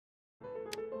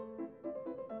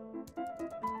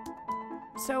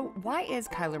So why is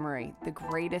Kyler Murray the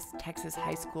greatest Texas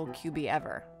high school QB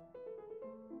ever?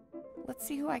 Let's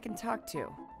see who I can talk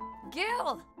to.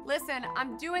 Gil, listen,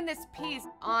 I'm doing this piece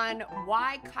on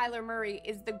why Kyler Murray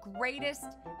is the greatest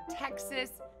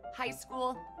Texas high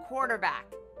school quarterback.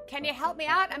 Can you help me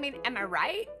out? I mean, am I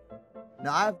right?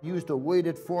 Now, I've used a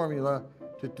weighted formula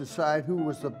to decide who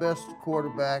was the best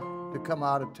quarterback to come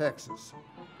out of Texas.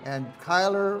 And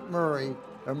Kyler Murray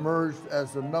emerged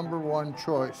as the #1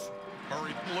 choice.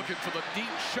 Murray looking for the deep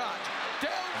shot.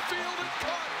 Downfield and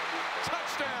caught.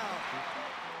 Touchdown.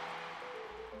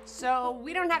 So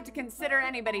we don't have to consider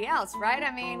anybody else, right?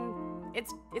 I mean,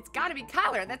 it's got to be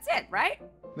Kyler. That's it, right?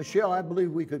 Michelle, I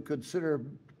believe we could consider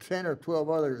 10 or 12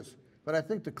 others, but I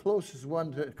think the closest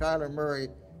one to Kyler Murray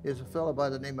is a fellow by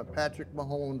the name of Patrick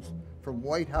Mahomes from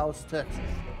White House, Texas.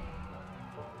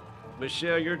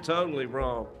 Michelle, you're totally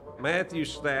wrong. Matthew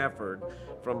Stafford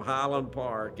from Highland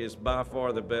Park is by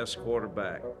far the best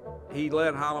quarterback. He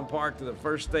led Highland Park to the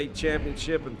first state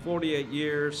championship in 48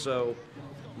 years, so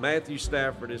Matthew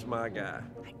Stafford is my guy.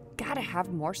 I gotta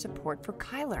have more support for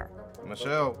Kyler.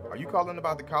 Michelle, are you calling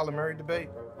about the Kyler Murray debate?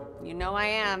 You know I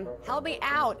am. Help me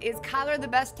out. Is Kyler the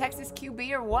best Texas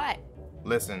QB or what?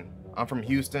 Listen, I'm from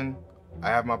Houston. I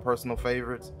have my personal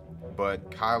favorites,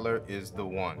 but Kyler is the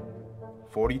one.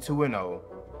 42-0,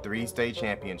 3 state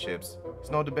championships. It's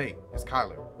no debate. It's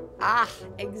Kyler. Ah,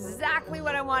 exactly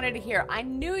what I wanted to hear. I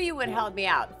knew you would help me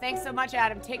out. Thanks so much,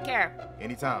 Adam. Take care.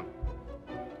 Anytime.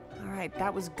 All right,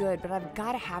 that was good, but I've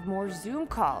got to have more Zoom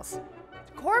calls.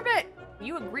 Corbett,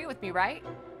 you agree with me, right?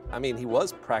 I mean, he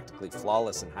was practically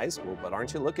flawless in high school, but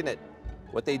aren't you looking at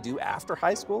what they do after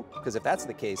high school? Because if that's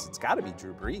the case, it's got to be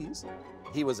Drew Brees.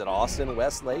 He was at Austin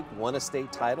Westlake, won a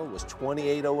state title, was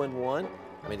 28-0-1.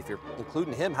 I mean, if you're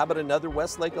including him, how about another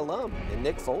Westlake alum and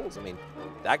Nick Foles? I mean,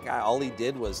 that guy, all he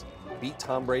did was beat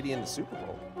Tom Brady in the Super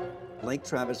Bowl. Lake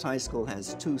Travis High School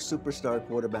has 2 superstar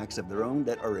quarterbacks of their own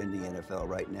that are in the NFL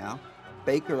right now.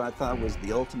 Baker, I thought, was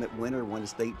the ultimate winner, won a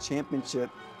state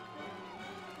championship.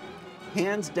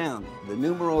 Hands down, the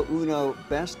numero uno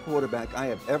best quarterback I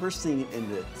have ever seen in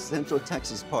the Central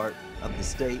Texas part of the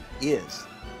state is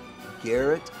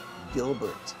Garrett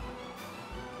Gilbert.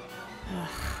 Ugh,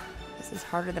 this is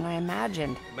harder than I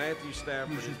imagined. Matthew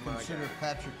Stafford You is should my consider guy.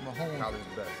 Patrick Mahomes. Kyler's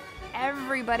the best.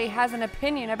 Everybody has an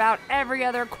opinion about every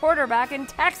other quarterback in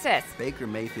Texas. Baker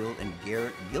Mayfield and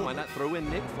Garrett Gilbert. Why not throw in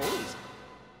Nick Foles?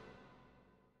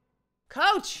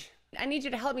 Coach, I need you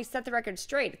to help me set the record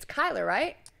straight. It's Kyler,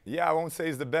 right? Yeah, I won't say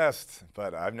he's the best,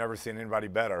 but I've never seen anybody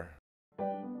better.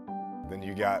 Then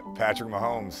you got Patrick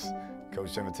Mahomes,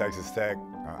 coached him at Texas Tech.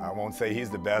 I won't say he's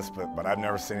the best, but I've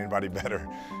never seen anybody better.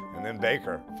 And then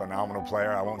Baker, phenomenal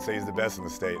player. I won't say he's the best in the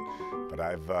state, but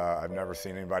I've never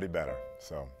seen anybody better.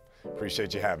 So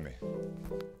appreciate you having me.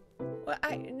 Well,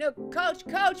 no, Coach,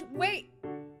 wait.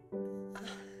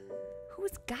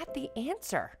 Who's got the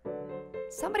answer?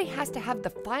 Somebody has to have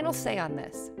the final say on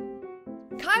this.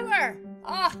 Kyler!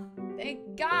 Oh,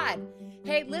 thank God.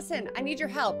 Hey, listen, I need your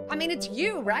help. I mean, it's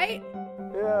you, right?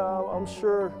 Yeah, I'm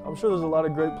sure there's a lot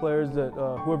of great players that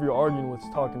whoever you're arguing with is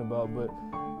talking about, but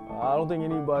I don't think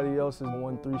anybody else has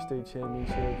won 3 state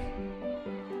championships.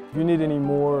 If you need any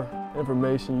more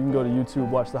information, you can go to YouTube,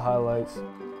 watch the highlights.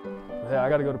 But hey, I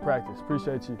got to go to practice.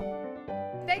 Appreciate you.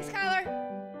 Thanks, Kyler.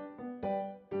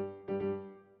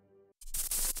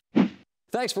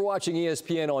 Thanks for watching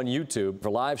ESPN on YouTube.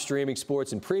 For live streaming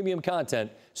sports and premium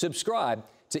content, subscribe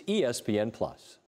to ESPN+.